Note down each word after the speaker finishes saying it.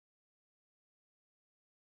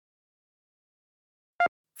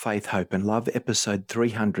Faith, Hope and Love, episode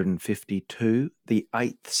 352, the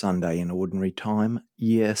 8th Sunday in Ordinary Time,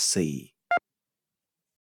 Year C.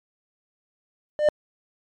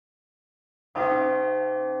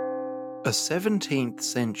 A 17th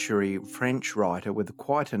century French writer with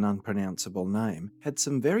quite an unpronounceable name had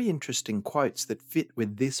some very interesting quotes that fit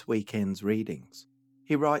with this weekend's readings.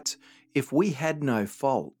 He writes, "If we had no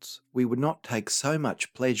faults, we would not take so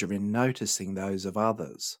much pleasure in noticing those of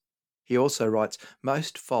others." He also writes,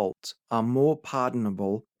 "Most faults are more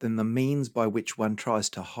pardonable than the means by which one tries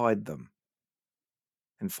to hide them."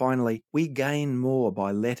 And finally, we gain more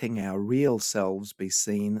by letting our real selves be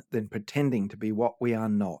seen than pretending to be what we are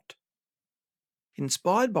not.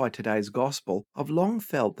 Inspired by today's gospel, I've long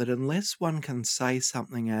felt that unless one can say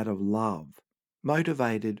something out of love,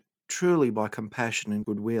 motivated truly by compassion and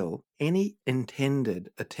goodwill, any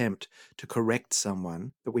intended attempt to correct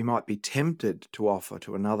someone that we might be tempted to offer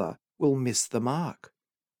to another will miss the mark.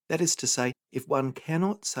 That is to say, if one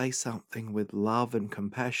cannot say something with love and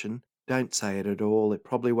compassion, don't say it at all. It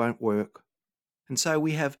probably won't work. And so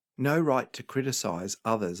we have no right to criticize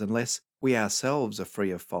others unless we ourselves are free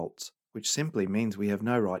of faults, which simply means we have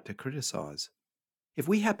no right to criticize. If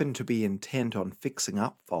we happen to be intent on fixing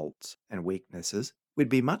up faults and weaknesses, we'd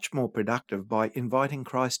be much more productive by inviting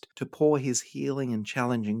Christ to pour his healing and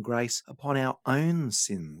challenging grace upon our own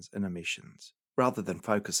sins and omissions, rather than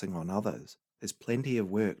focusing on others. There's plenty of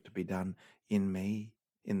work to be done in me,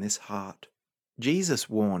 in this heart. Jesus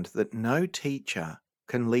warned that no teacher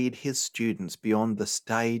can lead his students beyond the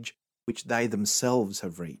stage which they themselves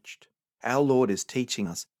have reached. Our Lord is teaching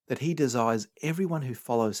us that he desires everyone who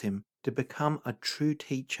follows him to become a true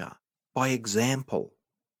teacher by example,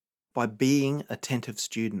 by being attentive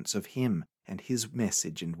students of him and his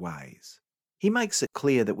message and ways. He makes it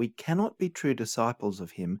clear that we cannot be true disciples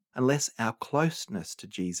of him unless our closeness to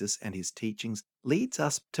Jesus and his teachings leads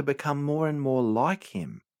us to become more and more like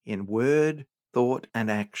him in word, thought,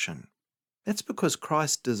 and action. That's because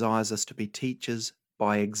Christ desires us to be teachers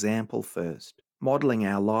by example first, modeling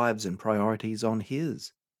our lives and priorities on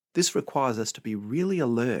his. This requires us to be really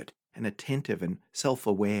alert and attentive and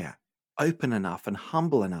self-aware, open enough and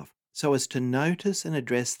humble enough so as to notice and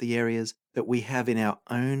address the areas that we have in our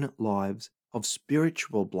own lives of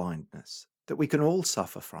spiritual blindness that we can all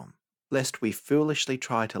suffer from, lest we foolishly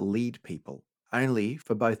try to lead people, only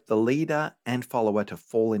for both the leader and follower to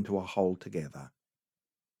fall into a hole together.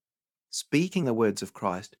 Speaking the words of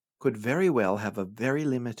Christ could very well have a very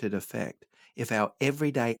limited effect if our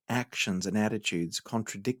everyday actions and attitudes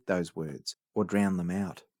contradict those words or drown them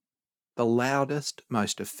out. The loudest,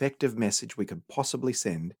 most effective message we could possibly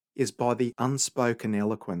send is by the unspoken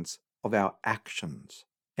eloquence of our actions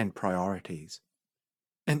and priorities.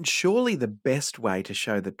 And surely the best way to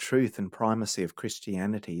show the truth and primacy of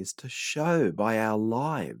Christianity is to show by our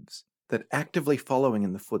lives that actively following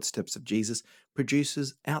in the footsteps of Jesus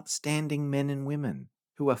produces outstanding men and women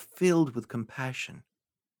who are filled with compassion,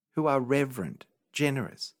 who are reverent,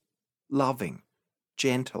 generous, loving,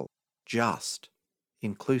 gentle, just,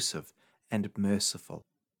 inclusive, and merciful.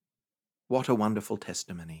 What a wonderful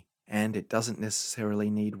testimony, and it doesn't necessarily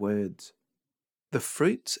need words. The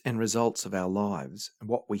fruits and results of our lives,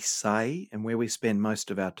 what we say and where we spend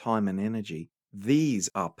most of our time and energy, these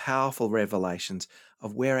are powerful revelations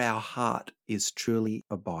of where our heart is truly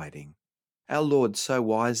abiding. Our Lord so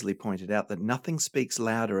wisely pointed out that nothing speaks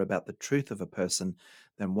louder about the truth of a person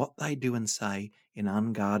than what they do and say in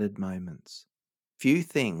unguarded moments. Few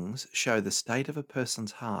things show the state of a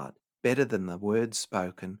person's heart better than the words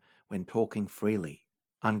spoken when talking freely,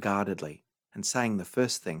 unguardedly, and saying the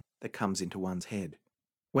first thing that comes into one's head.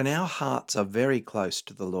 When our hearts are very close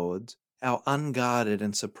to the Lord's, our unguarded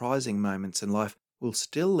and surprising moments in life will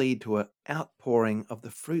still lead to an outpouring of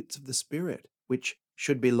the fruits of the Spirit, which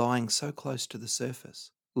should be lying so close to the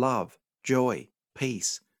surface: love, joy,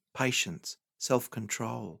 peace, patience,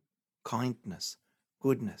 self-control, kindness,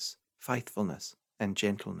 goodness, faithfulness, and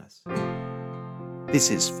gentleness.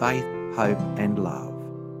 This is Faith, Hope, and Love.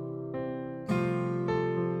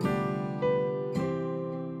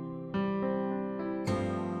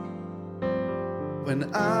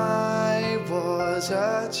 When I was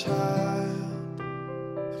a child,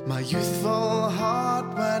 my youthful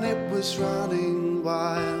heart when it was running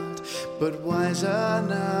wild, but wiser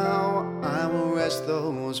now I will rest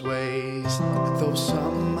those ways, though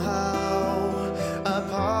somehow a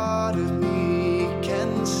part of me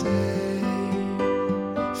can say,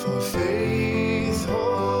 for faith,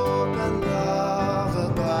 hope, and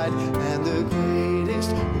love abide, and the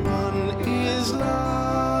greatest one is love.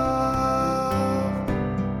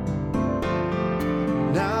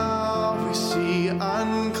 Now we see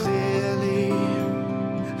unclearly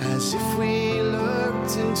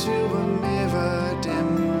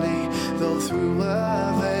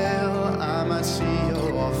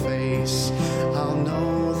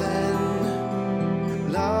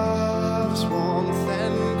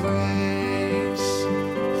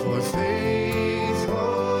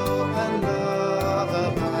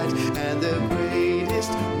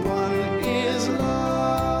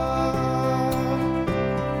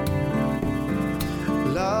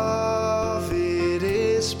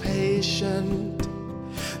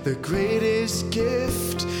the greatest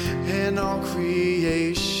gift in all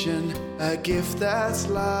creation, a gift that's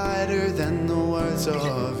lighter than the words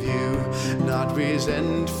of you, not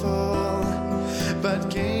resentful, but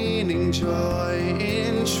gaining joy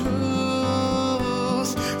in truth.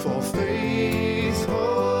 For faith,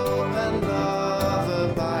 hope, and love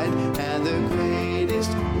abide, and the greatest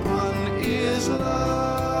one is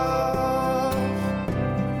love.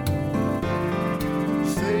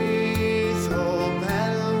 Faith, hope,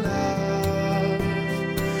 and love,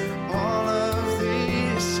 all of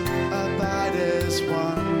these abide as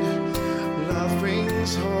one. Love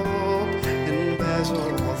brings hope and bears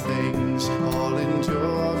all things, all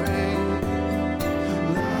enduring.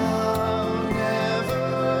 Love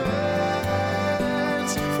never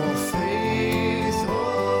ends. For faith,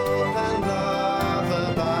 hope, and love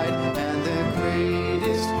abide, and the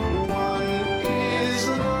greatest one is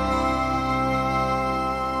love.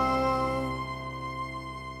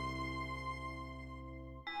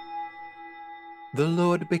 The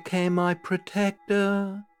Lord became my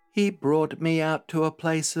protector. He brought me out to a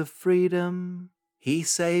place of freedom. He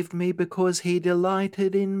saved me because he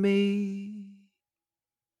delighted in me.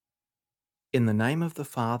 In the name of the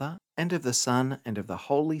Father, and of the Son, and of the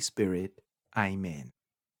Holy Spirit. Amen.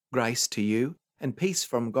 Grace to you, and peace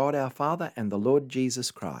from God our Father and the Lord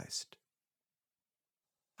Jesus Christ.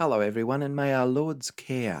 Hello everyone, and may our Lord's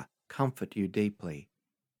care comfort you deeply.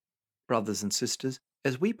 Brothers and sisters,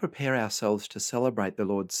 as we prepare ourselves to celebrate the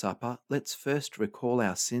Lord's Supper, let's first recall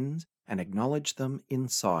our sins and acknowledge them in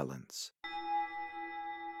silence.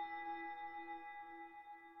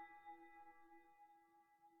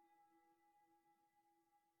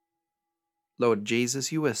 Lord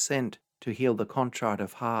Jesus, you were sent to heal the contrite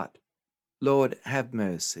of heart. Lord, have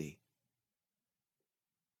mercy.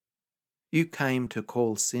 You came to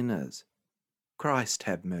call sinners. Christ,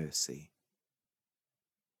 have mercy.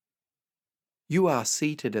 You are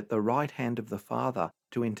seated at the right hand of the Father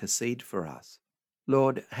to intercede for us.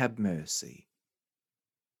 Lord, have mercy.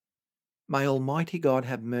 May Almighty God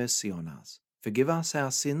have mercy on us, forgive us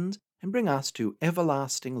our sins, and bring us to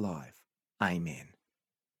everlasting life. Amen.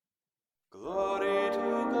 Glory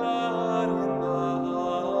to God in the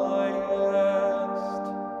highest,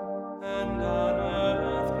 and on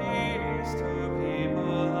earth peace to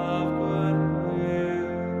people of good will.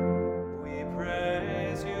 We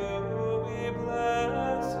praise you, we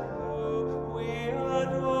bless you, we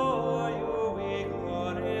adore you, we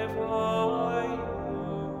glorify you.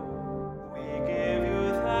 We give you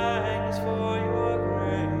thanks for your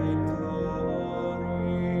great glory.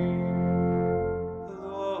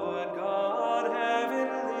 Lord God,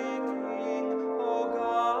 heavenly King, O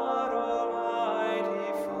God,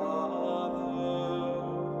 Almighty Father,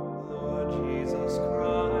 Lord Jesus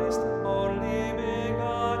Christ, only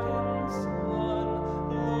begotten Son,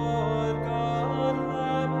 Lord God,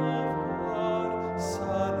 Lamb of God,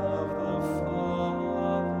 Son of the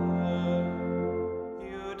Father,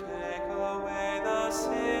 you take away the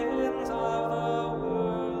sins of the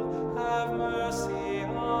world, have mercy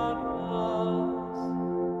on us.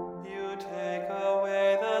 You take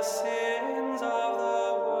away the sins of the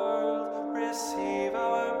world, receive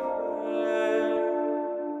our prayer.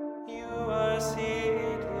 You are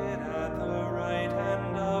seated at the right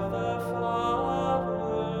hand of the Father,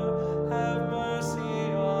 have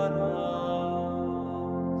mercy on us.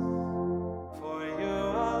 For you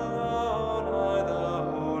alone are the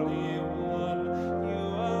Holy One, you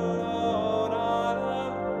alone are the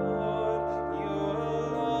Lord, you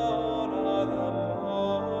alone are the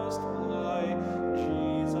Most High,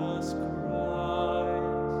 Jesus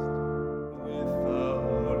Christ, with the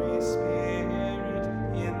Holy Spirit,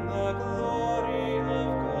 in the glory of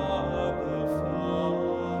God the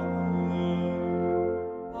Father.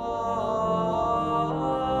 Amen.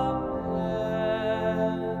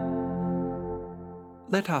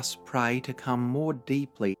 Let us pray to come more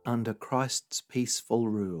deeply under Christ's peaceful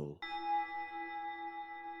rule.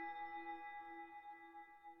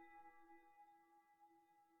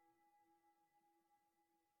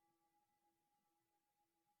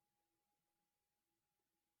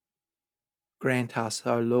 Grant us,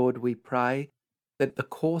 O Lord, we pray, that the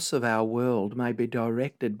course of our world may be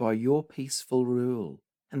directed by your peaceful rule,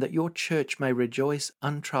 and that your Church may rejoice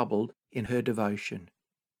untroubled in her devotion.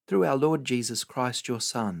 Through our Lord Jesus Christ, your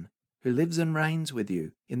Son, who lives and reigns with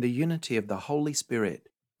you in the unity of the Holy Spirit,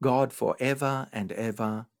 God for ever and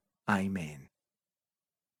ever. Amen.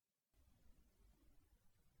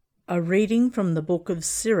 A reading from the book of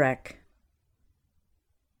Sirach.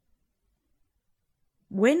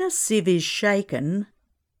 When a sieve is shaken,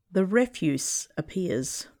 the refuse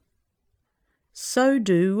appears. So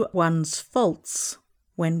do one's faults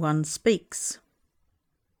when one speaks.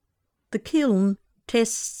 The kiln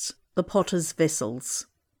tests the potter's vessels,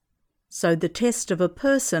 so the test of a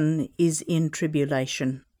person is in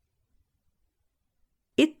tribulation.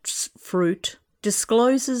 Its fruit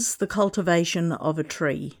discloses the cultivation of a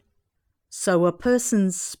tree, so a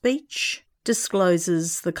person's speech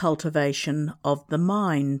discloses the cultivation of the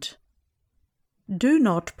mind. Do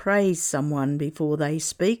not praise someone before they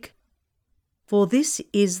speak, for this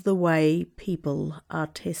is the way people are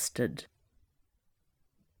tested.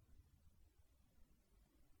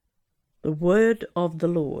 The word of the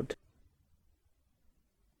Lord.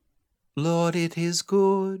 Lord, it is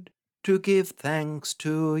good to give thanks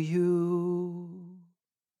to you.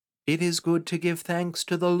 It is good to give thanks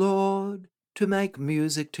to the Lord, to make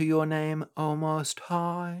music to your name, O Most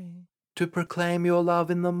High, to proclaim your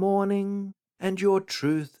love in the morning and your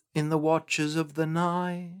truth in the watches of the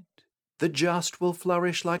night. The just will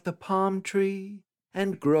flourish like the palm tree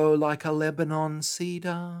and grow like a Lebanon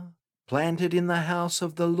cedar. Planted in the house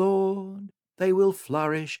of the Lord, they will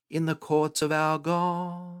flourish in the courts of our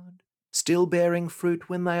God, still bearing fruit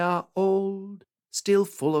when they are old, still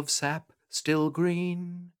full of sap, still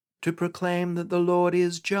green, to proclaim that the Lord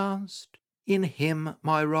is just. In him,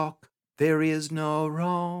 my rock, there is no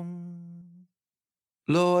wrong.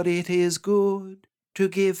 Lord, it is good to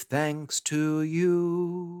give thanks to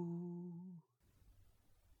you.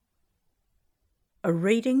 A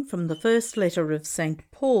reading from the first letter of St.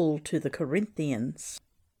 Paul to the Corinthians.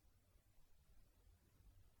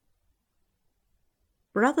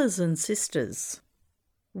 Brothers and sisters,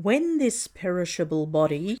 when this perishable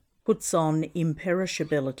body puts on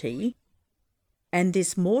imperishability, and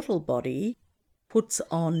this mortal body puts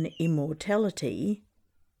on immortality,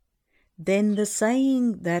 then the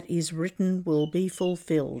saying that is written will be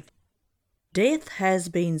fulfilled. Death has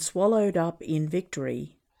been swallowed up in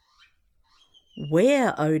victory.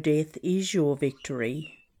 Where, O death, is your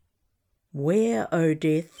victory? Where, O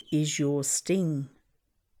death, is your sting?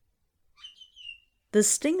 The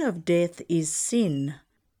sting of death is sin,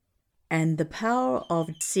 and the power of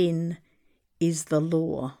sin is the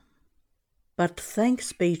law. But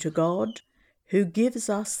thanks be to God, who gives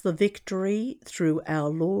us the victory through our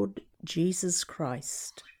Lord Jesus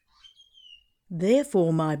Christ.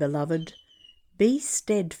 Therefore, my beloved, be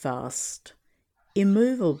steadfast,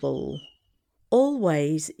 immovable,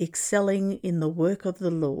 always excelling in the work of the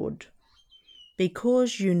Lord,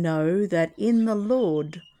 because you know that in the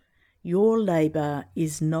Lord your labour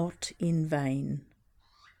is not in vain.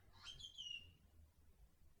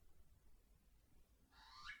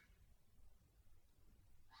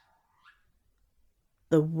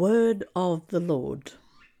 The word of the Lord.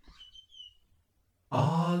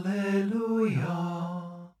 Alleluia,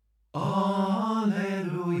 alleluia,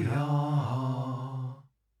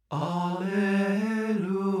 alleluia.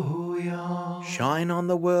 Shine on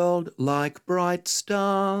the world like bright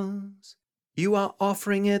stars. You are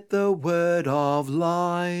offering it the word of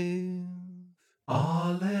life.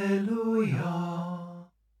 Alleluia,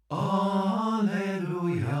 alleluia,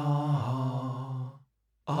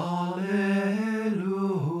 alleluia.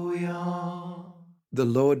 The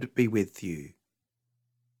Lord be with you.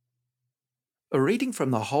 A reading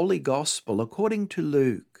from the Holy Gospel according to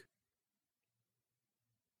Luke.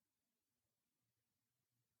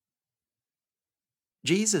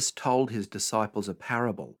 Jesus told his disciples a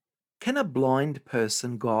parable. Can a blind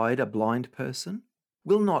person guide a blind person?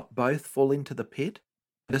 Will not both fall into the pit?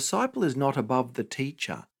 A disciple is not above the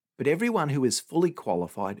teacher, but everyone who is fully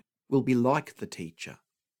qualified will be like the teacher.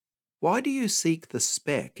 Why do you seek the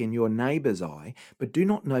speck in your neighbour's eye, but do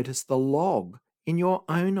not notice the log in your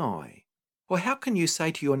own eye? Or how can you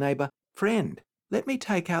say to your neighbour, "Friend, let me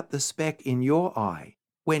take out the speck in your eye,"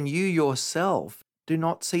 when you yourself do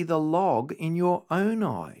not see the log in your own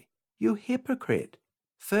eye? You hypocrite!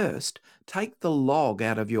 First, take the log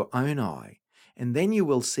out of your own eye, and then you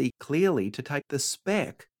will see clearly to take the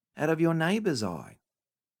speck out of your neighbour's eye.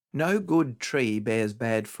 No good tree bears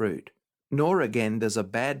bad fruit, nor again does a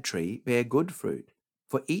bad tree bear good fruit,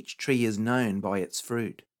 for each tree is known by its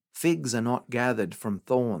fruit. Figs are not gathered from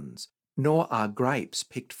thorns, nor are grapes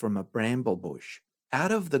picked from a bramble bush.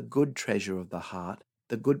 Out of the good treasure of the heart,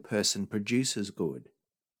 the good person produces good,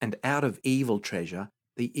 and out of evil treasure,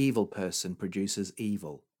 the evil person produces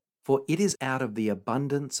evil. For it is out of the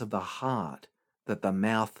abundance of the heart that the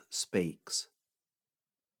mouth speaks.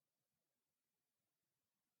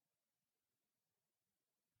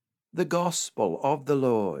 The Gospel of the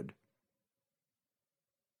Lord.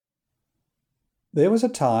 There was a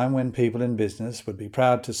time when people in business would be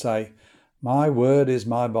proud to say, "My word is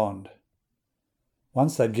my bond."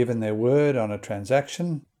 Once they'd given their word on a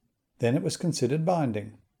transaction, Then it was considered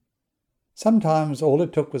binding. Sometimes all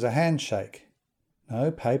it took was a handshake. No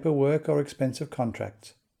paperwork or expensive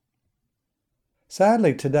contracts.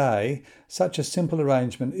 Sadly, today, such a simple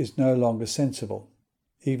arrangement is no longer sensible,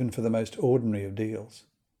 even for the most ordinary of deals.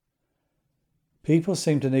 People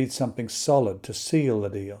seem to need something solid to seal the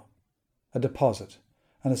deal, a deposit,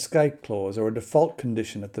 an escape clause, or a default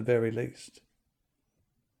condition at the very least.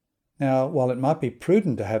 Now, while it might be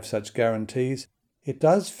prudent to have such guarantees, it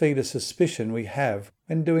does feed a suspicion we have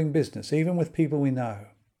when doing business, even with people we know.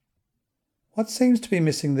 What seems to be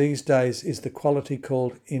missing these days is the quality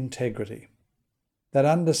called integrity. That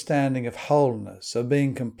understanding of wholeness, of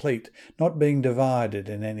being complete, not being divided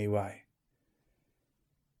in any way.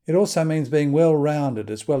 It also means being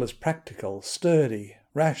well-rounded as well as practical, sturdy,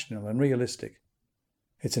 rational and realistic.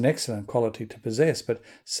 It's an excellent quality to possess, but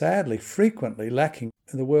sadly frequently lacking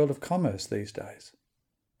in the world of commerce these days.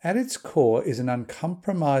 At its core is an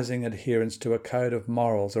uncompromising adherence to a code of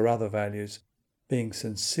morals or other values, being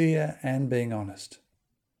sincere and being honest.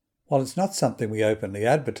 While it's not something we openly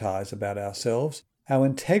advertise about ourselves, our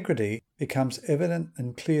integrity becomes evident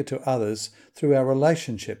and clear to others through our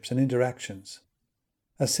relationships and interactions,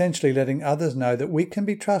 essentially letting others know that we can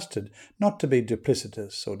be trusted not to be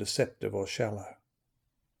duplicitous or deceptive or shallow.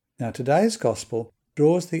 Now, today's gospel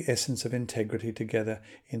draws the essence of integrity together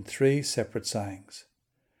in 3 separate sayings,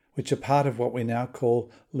 which are part of what we now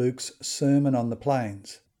call Luke's Sermon on the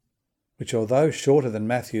Plains, which, although shorter than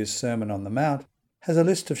Matthew's Sermon on the Mount, has a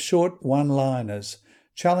list of short one-liners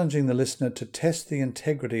challenging the listener to test the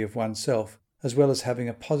integrity of oneself as well as having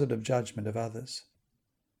a positive judgment of others.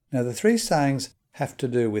 Now, the 3 sayings have to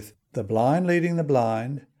do with the blind leading the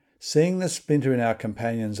blind, seeing the splinter in our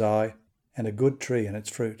companion's eye, and a good tree and its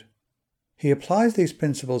fruit. He applies these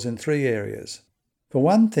principles in 3 areas. For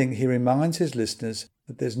one thing, he reminds his listeners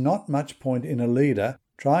that there's not much point in a leader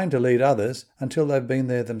trying to lead others until they've been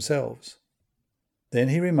there themselves. Then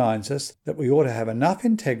he reminds us that we ought to have enough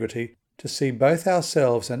integrity to see both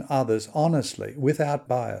ourselves and others honestly, without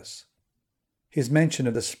bias. His mention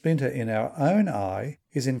of the splinter in our own eye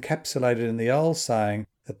is encapsulated in the old saying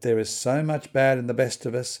that there is so much bad in the best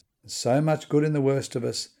of us, and so much good in the worst of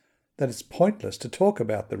us, that it's pointless to talk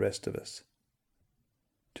about the rest of us.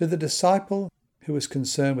 To the disciple who is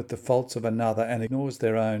concerned with the faults of another and ignores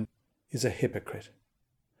their own is a hypocrite,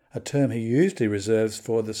 a term he usually reserves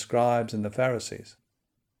for the scribes and the Pharisees.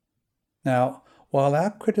 Now, while our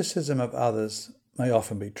criticism of others may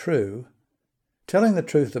often be true, telling the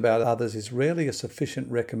truth about others is rarely a sufficient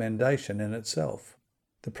recommendation in itself.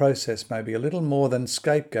 The process may be a little more than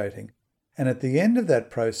scapegoating, and at the end of that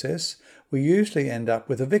process, we usually end up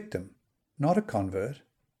with a victim, not a convert.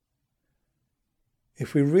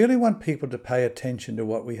 If we really want people to pay attention to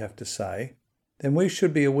what we have to say, then we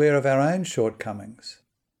should be aware of our own shortcomings,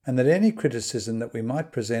 and that any criticism that we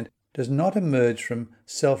might present does not emerge from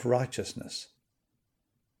self-righteousness.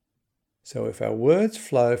 So if our words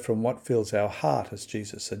flow from what fills our heart, as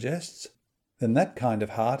Jesus suggests, then that kind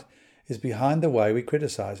of heart is behind the way we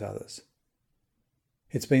criticize others.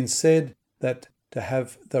 It's been said that to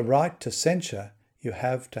have the right to censure, you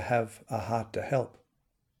have to have a heart to help.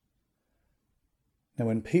 Now,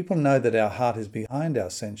 when people know that our heart is behind our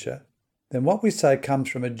censure, then what we say comes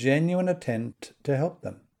from a genuine attempt to help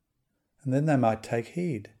them, and then they might take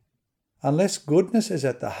heed. Unless goodness is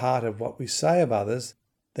at the heart of what we say of others,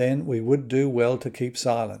 then we would do well to keep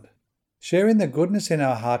silent. Sharing the goodness in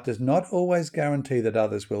our heart does not always guarantee that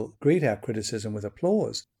others will greet our criticism with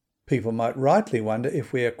applause. People might rightly wonder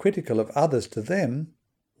if we are critical of others to them,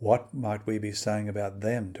 what might we be saying about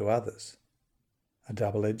them to others? A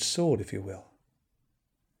double-edged sword, if you will.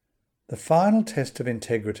 The final test of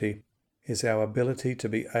integrity is our ability to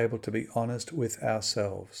be able to be honest with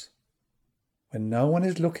ourselves. When no one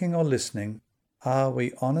is looking or listening, are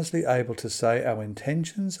we honestly able to say our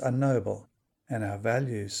intentions are noble and our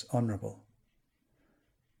values honourable?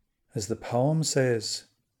 As the poem says,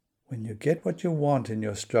 when you get what you want in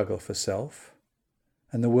your struggle for self,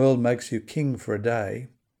 and the world makes you king for a day,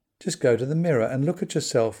 just go to the mirror and look at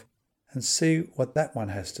yourself and see what that one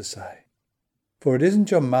has to say. For it isn't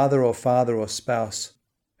your mother or father or spouse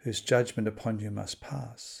whose judgment upon you must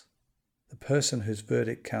pass. The person whose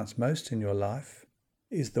verdict counts most in your life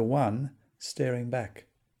is the one staring back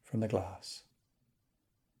from the glass.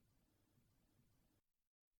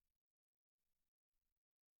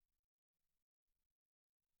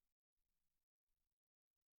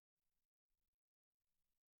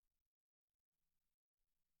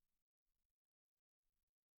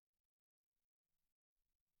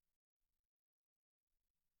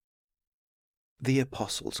 The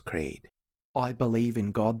Apostles' Creed. I believe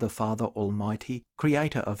in God the Father Almighty,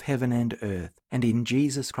 creator of heaven and earth, and in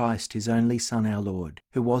Jesus Christ, his only Son, our Lord,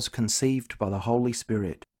 who was conceived by the Holy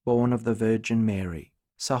Spirit, born of the Virgin Mary,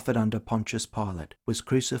 suffered under Pontius Pilate, was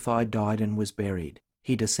crucified, died, and was buried.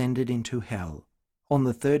 He descended into hell. On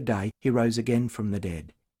the third day he rose again from the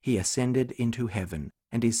dead. He ascended into heaven,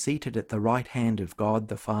 and is seated at the right hand of God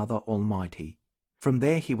the Father Almighty. From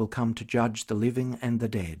there he will come to judge the living and the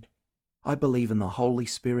dead. I believe in the Holy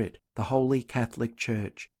Spirit, the Holy Catholic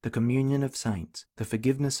Church, the communion of saints, the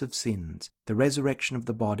forgiveness of sins, the resurrection of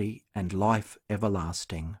the body, and life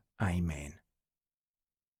everlasting. Amen.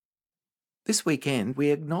 This weekend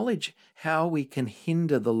we acknowledge how we can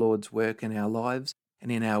hinder the Lord's work in our lives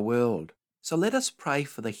and in our world. So let us pray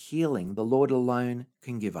for the healing the Lord alone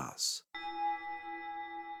can give us.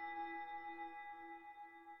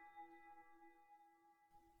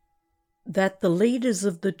 That the leaders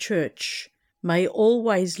of the Church may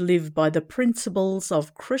always live by the principles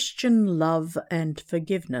of Christian love and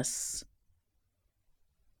forgiveness.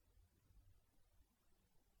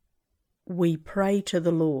 We pray to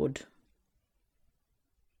the Lord.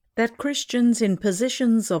 That Christians in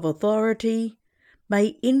positions of authority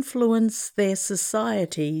may influence their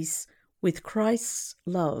societies with Christ's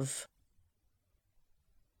love.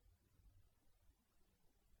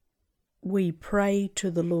 We pray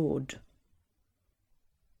to the Lord.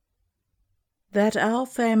 That our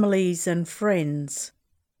families and friends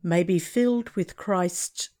may be filled with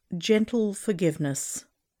Christ's gentle forgiveness.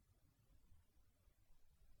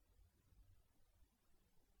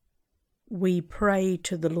 We pray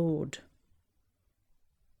to the Lord.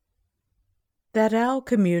 That our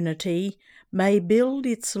community may build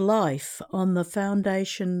its life on the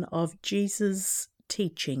foundation of Jesus'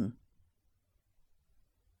 teaching.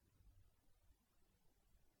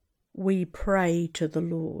 We pray to the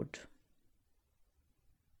Lord.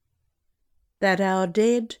 That our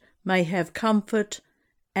dead may have comfort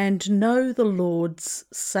and know the Lord's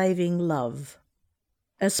saving love,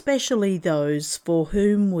 especially those for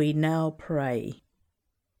whom we now pray.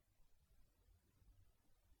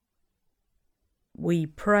 We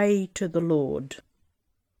pray to the Lord.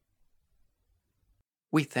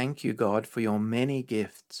 We thank you, God, for your many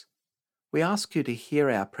gifts. We ask you to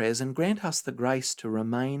hear our prayers and grant us the grace to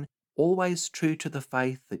remain always true to the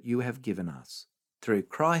faith that you have given us. Through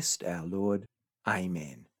Christ our Lord.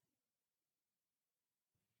 Amen.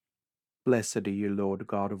 Blessed are you, Lord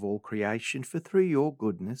God of all creation, for through your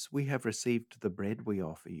goodness we have received the bread we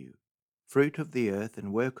offer you, fruit of the earth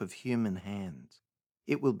and work of human hands.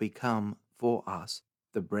 It will become for us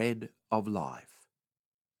the bread of life.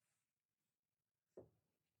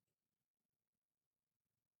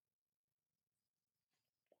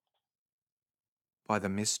 By the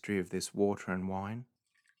mystery of this water and wine,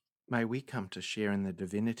 may we come to share in the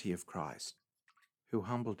divinity of Christ, who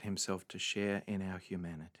humbled himself to share in our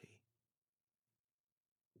humanity.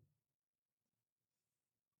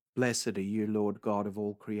 Blessed are you, Lord God of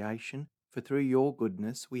all creation, for through your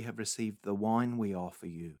goodness we have received the wine we offer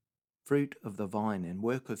you, fruit of the vine and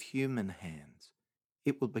work of human hands.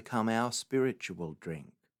 It will become our spiritual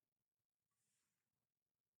drink.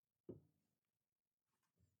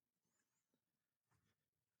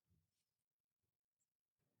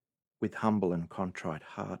 With humble and contrite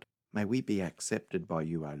heart, may we be accepted by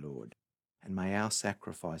you, O Lord, and may our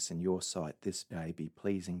sacrifice in your sight this day be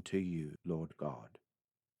pleasing to you, Lord God.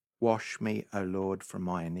 Wash me, O Lord, from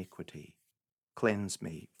my iniquity. Cleanse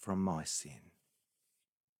me from my sin.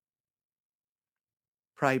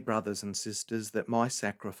 Pray, brothers and sisters, that my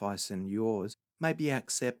sacrifice and yours may be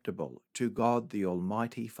acceptable to God the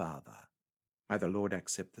Almighty Father. May the Lord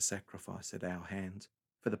accept the sacrifice at our hands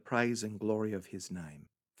for the praise and glory of his name,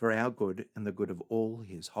 for our good and the good of all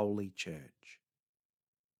his holy church.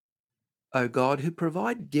 O God, who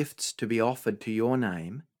provide gifts to be offered to your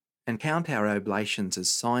name, and count our oblations as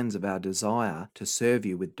signs of our desire to serve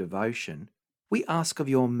you with devotion, we ask of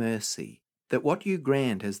your mercy that what you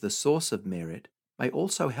grant as the source of merit may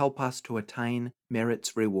also help us to attain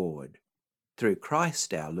merit's reward. Through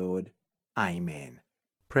Christ our Lord. Amen.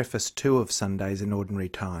 Preface 2 of Sundays in Ordinary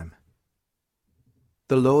Time.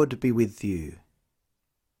 The Lord be with you.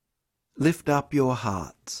 Lift up your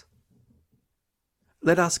hearts.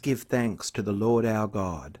 Let us give thanks to the Lord our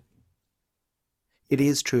God. It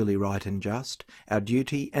is truly right and just, our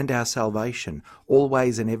duty and our salvation,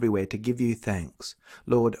 always and everywhere to give you thanks,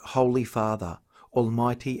 Lord, Holy Father,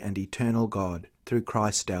 Almighty and eternal God, through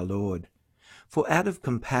Christ our Lord. For out of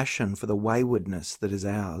compassion for the waywardness that is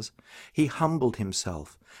ours, he humbled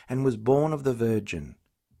himself and was born of the Virgin.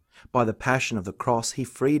 By the passion of the cross he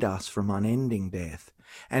freed us from unending death,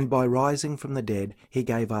 and by rising from the dead he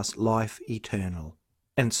gave us life eternal.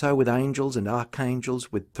 And so with angels and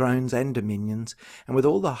archangels, with thrones and dominions, and with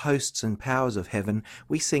all the hosts and powers of heaven,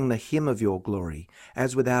 we sing the hymn of your glory,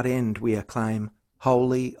 as without end we acclaim,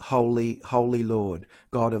 Holy, holy, holy Lord,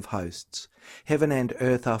 God of hosts. Heaven and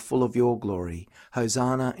earth are full of your glory.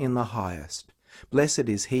 Hosanna in the highest. Blessed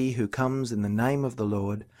is he who comes in the name of the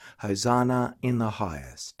Lord. Hosanna in the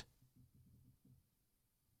highest.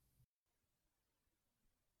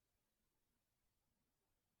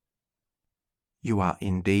 You are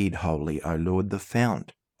indeed holy, O Lord, the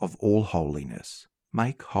fount of all holiness.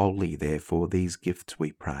 Make holy, therefore, these gifts,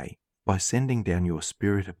 we pray, by sending down your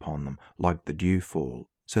Spirit upon them like the dewfall,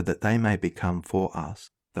 so that they may become for us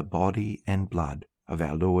the body and blood of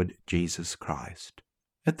our Lord Jesus Christ.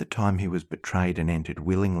 At the time he was betrayed and entered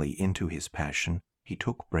willingly into his passion, he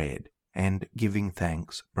took bread, and, giving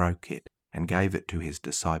thanks, broke it, and gave it to his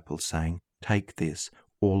disciples, saying, Take this,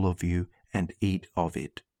 all of you, and eat of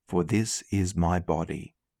it, for this is my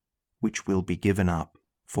body, which will be given up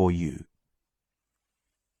for you.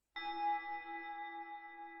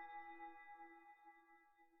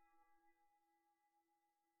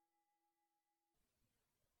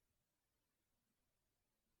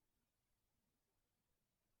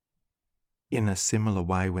 In a similar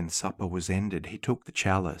way, when supper was ended, he took the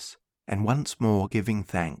chalice, and once more giving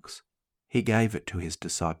thanks, he gave it to his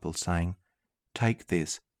disciples, saying, Take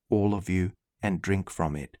this, all of you, and drink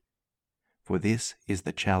from it. For this is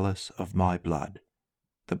the chalice of my blood,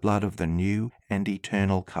 the blood of the new and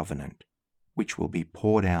eternal covenant, which will be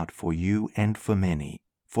poured out for you and for many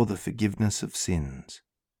for the forgiveness of sins.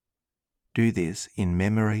 Do this in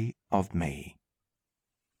memory of me.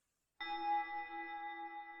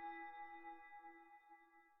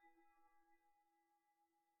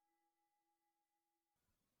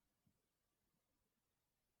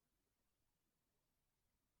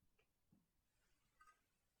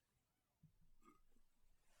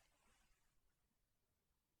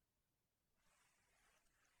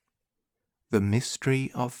 The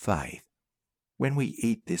mystery of faith. When we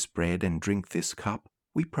eat this bread and drink this cup,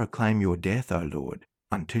 we proclaim your death, O Lord,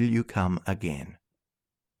 until you come again.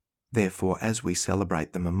 Therefore, as we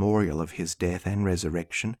celebrate the memorial of his death and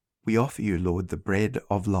resurrection, we offer you, Lord, the bread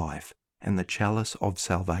of life and the chalice of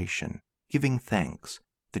salvation, giving thanks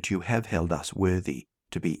that you have held us worthy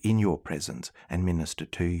to be in your presence and minister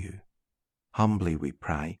to you. Humbly we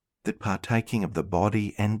pray that, partaking of the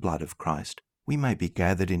body and blood of Christ, we may be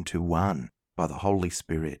gathered into one by the Holy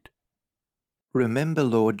Spirit. Remember,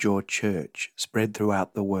 Lord, your church spread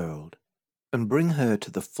throughout the world, and bring her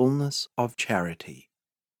to the fullness of charity,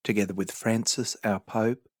 together with Francis our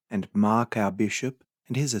Pope, and Mark our Bishop,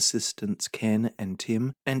 and his assistants Ken and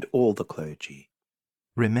Tim, and all the clergy.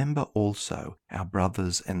 Remember also our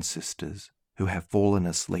brothers and sisters who have fallen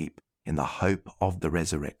asleep in the hope of the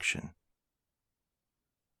resurrection,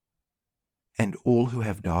 and all who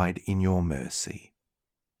have died in your mercy.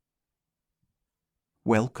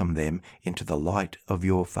 Welcome them into the light of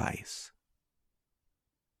your face.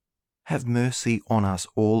 Have mercy on us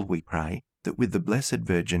all, we pray, that with the Blessed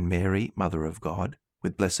Virgin Mary, Mother of God,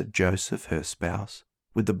 with blessed Joseph, her spouse,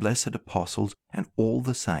 with the blessed apostles and all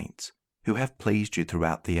the saints who have pleased you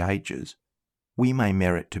throughout the ages, we may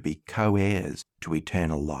merit to be co-heirs to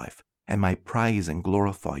eternal life, and may praise and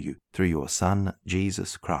glorify you through your Son,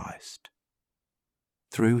 Jesus Christ.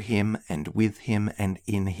 Through him and with him and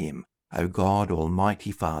in him, O God,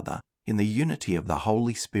 Almighty Father, in the unity of the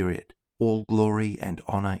Holy Spirit, all glory and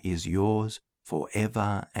honour is yours for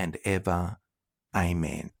ever and ever.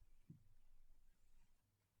 Amen.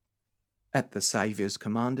 At the Saviour's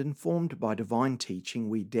command, informed by divine teaching,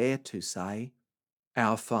 we dare to say,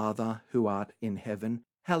 Our Father, who art in heaven,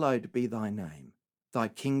 hallowed be thy name. Thy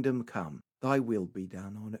kingdom come, thy will be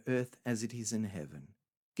done on earth as it is in heaven.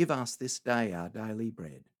 Give us this day our daily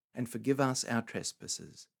bread, and forgive us our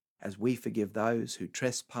trespasses, as we forgive those who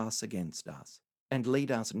trespass against us. And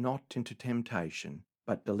lead us not into temptation,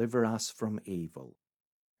 but deliver us from evil.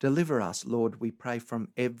 Deliver us, Lord, we pray, from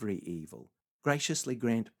every evil. Graciously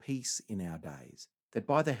grant peace in our days, that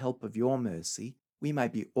by the help of your mercy we may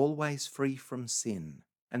be always free from sin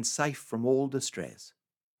and safe from all distress,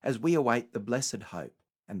 as we await the blessed hope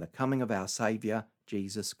and the coming of our Saviour,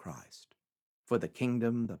 Jesus Christ. For the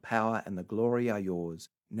kingdom, the power, and the glory are yours,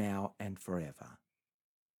 now and forever.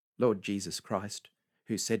 Lord Jesus Christ,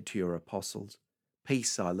 who said to your apostles,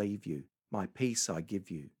 Peace I leave you, my peace I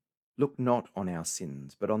give you, look not on our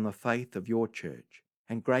sins, but on the faith of your church,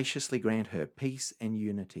 and graciously grant her peace and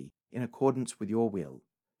unity in accordance with your will,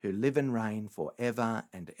 who live and reign for ever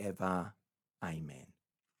and ever. Amen.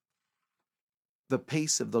 The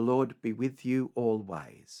peace of the Lord be with you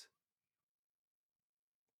always.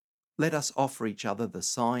 Let us offer each other the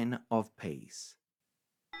sign of peace.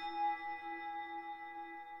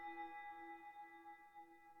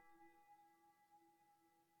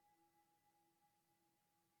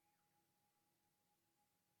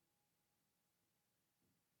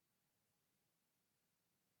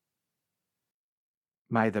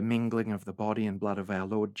 May the mingling of the body and blood of our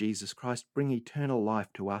Lord Jesus Christ bring eternal life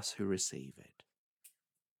to us who receive it.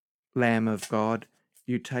 Lamb of God,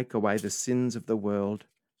 you take away the sins of the world,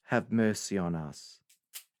 have mercy on us.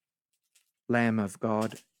 Lamb of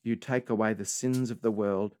God, you take away the sins of the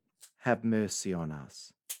world, have mercy on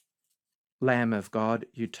us. Lamb of God,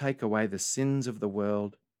 you take away the sins of the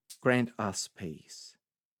world, grant us peace.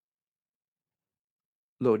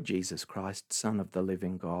 Lord Jesus Christ, Son of the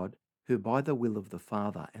living God, who by the will of the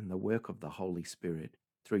Father and the work of the Holy Spirit,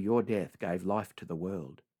 through your death gave life to the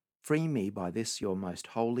world, free me by this your most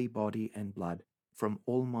holy body and blood from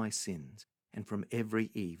all my sins and from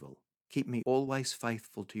every evil. Keep me always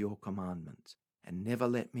faithful to your commandments, and never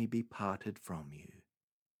let me be parted from you.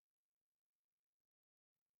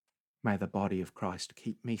 May the body of Christ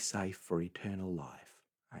keep me safe for eternal life.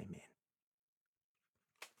 Amen.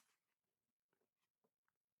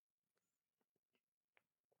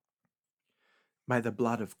 May the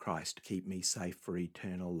blood of Christ keep me safe for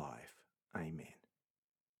eternal life. Amen.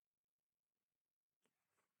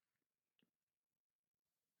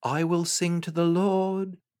 I will sing to the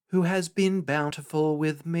Lord, who has been bountiful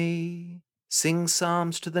with me. Sing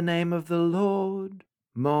psalms to the name of the Lord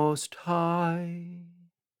Most High.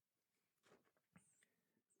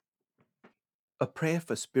 A prayer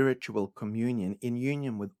for spiritual communion in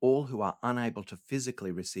union with all who are unable to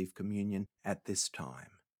physically receive communion at this time.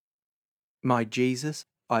 My Jesus,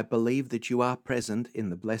 I believe that you are present in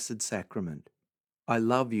the Blessed Sacrament. I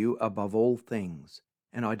love you above all things,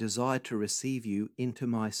 and I desire to receive you into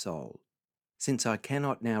my soul. Since I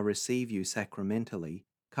cannot now receive you sacramentally,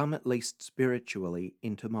 come at least spiritually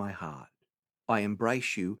into my heart. I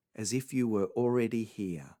embrace you as if you were already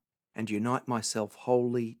here, and unite myself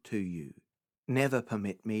wholly to you. Never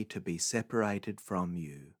permit me to be separated from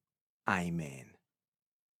you. Amen.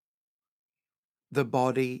 The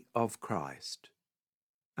body of Christ.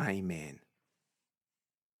 Amen.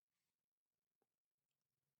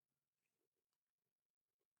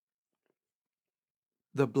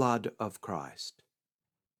 The blood of Christ.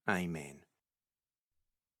 Amen.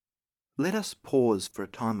 Let us pause for a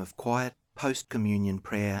time of quiet post-communion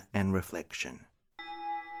prayer and reflection.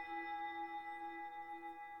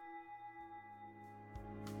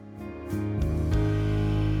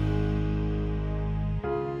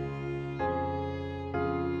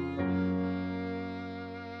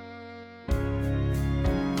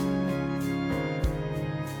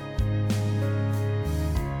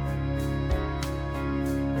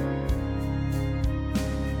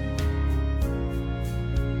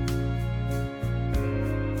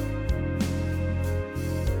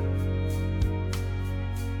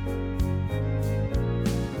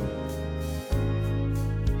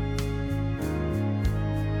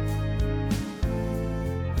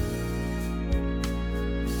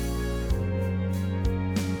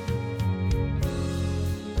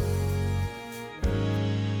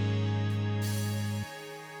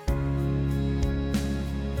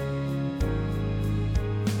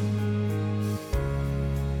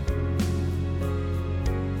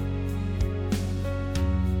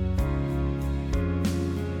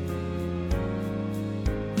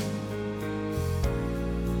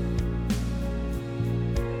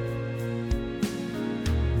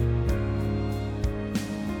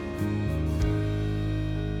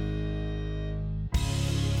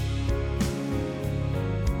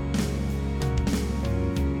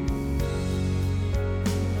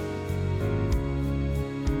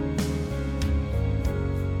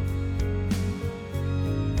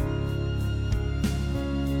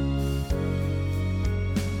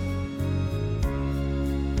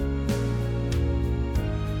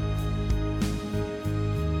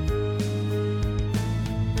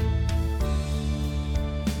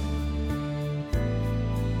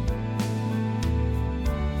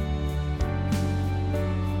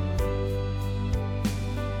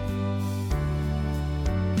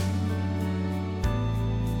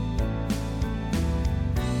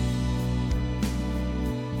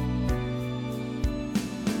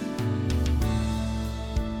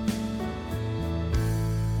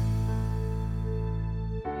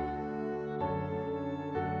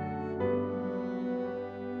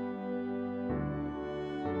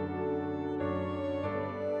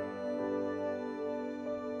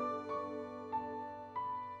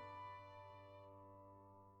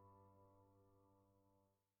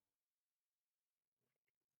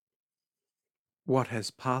 What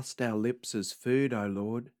has passed our lips as food, O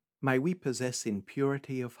Lord, may we possess in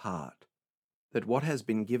purity of heart, that what has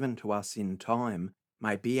been given to us in time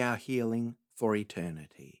may be our healing for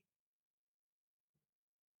eternity.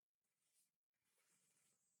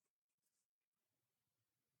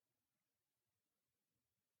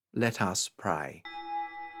 Let us pray.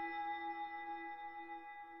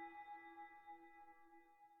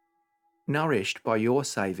 Nourished by your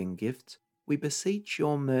saving gifts, we beseech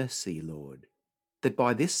your mercy, Lord, that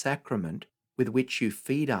by this sacrament with which you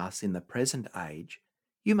feed us in the present age,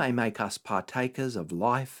 you may make us partakers of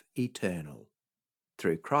life eternal.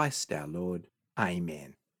 Through Christ our Lord.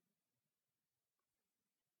 Amen.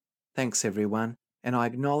 Thanks, everyone, and I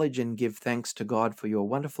acknowledge and give thanks to God for your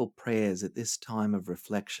wonderful prayers at this time of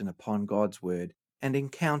reflection upon God's Word and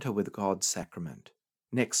encounter with God's sacrament.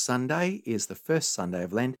 Next Sunday is the first Sunday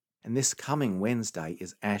of Lent, and this coming Wednesday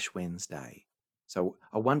is Ash Wednesday. So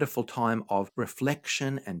a wonderful time of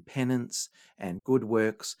reflection and penance and good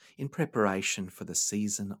works in preparation for the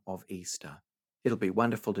season of Easter. It'll be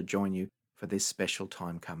wonderful to join you for this special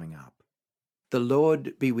time coming up. The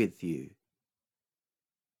Lord be with you.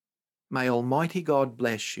 May Almighty God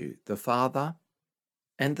bless you, the Father,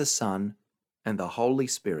 and the Son, and the Holy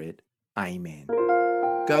Spirit. Amen.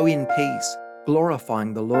 Go in peace,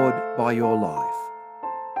 glorifying the Lord by your life.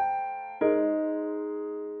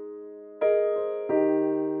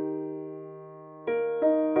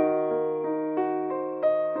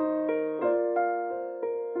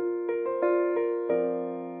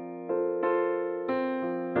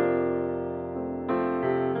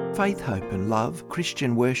 Faith, Hope and Love,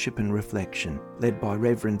 Christian Worship and Reflection, led by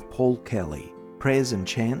Reverend Paul Kelly. Prayers and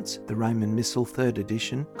Chants, the Roman Missal 3rd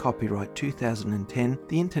edition, copyright 2010,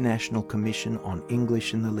 the International Commission on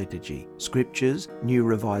English in the Liturgy. Scriptures, New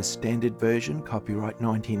Revised Standard Version, copyright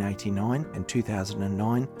 1989 and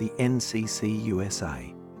 2009, the NCC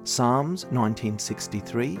USA. Psalms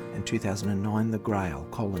 1963 and 2009, The Grail,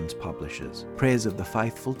 Collins Publishers. Prayers of the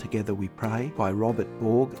Faithful, Together We Pray, by Robert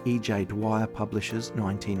Borg, E.J. Dwyer Publishers,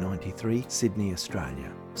 1993, Sydney,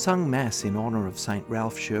 Australia. Sung Mass in honour of St.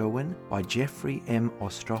 Ralph Sherwin by Jeffrey M.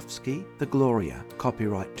 Ostrowski, The Gloria,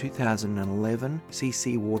 copyright 2011,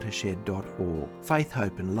 ccwatershed.org. Faith,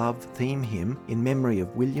 Hope and Love theme hymn in memory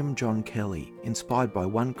of William John Kelly, inspired by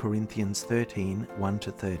 1 Corinthians 13,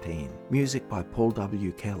 1-13. Music by Paul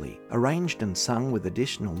W. Kelly, arranged and sung with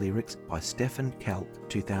additional lyrics by Stephen Kelk,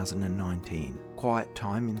 2019. Quiet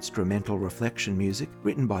Time instrumental reflection music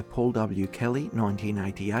written by Paul W. Kelly,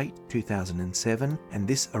 1988, 2007, and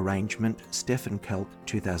this arrangement Stephen Kelk,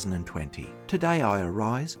 2020. Today I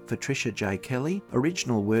Arise for Tricia J. Kelly,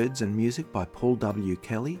 original words and music by Paul W.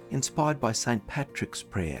 Kelly, inspired by St. Patrick's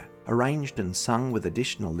Prayer, arranged and sung with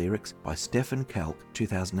additional lyrics by Stephen Kelk,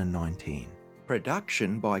 2019.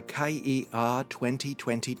 Production by KER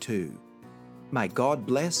 2022. May God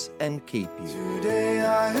bless and keep you. Today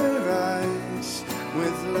I arise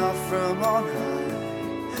with love from on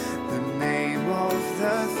high, the name of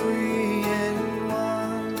the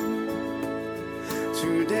Three-in-One.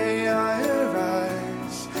 Today I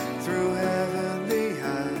arise through heavenly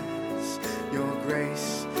eyes, your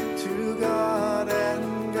grace to God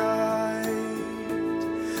and guide.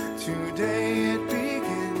 Today it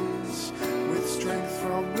begins with strength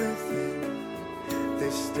from within.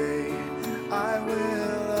 This day I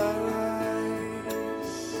will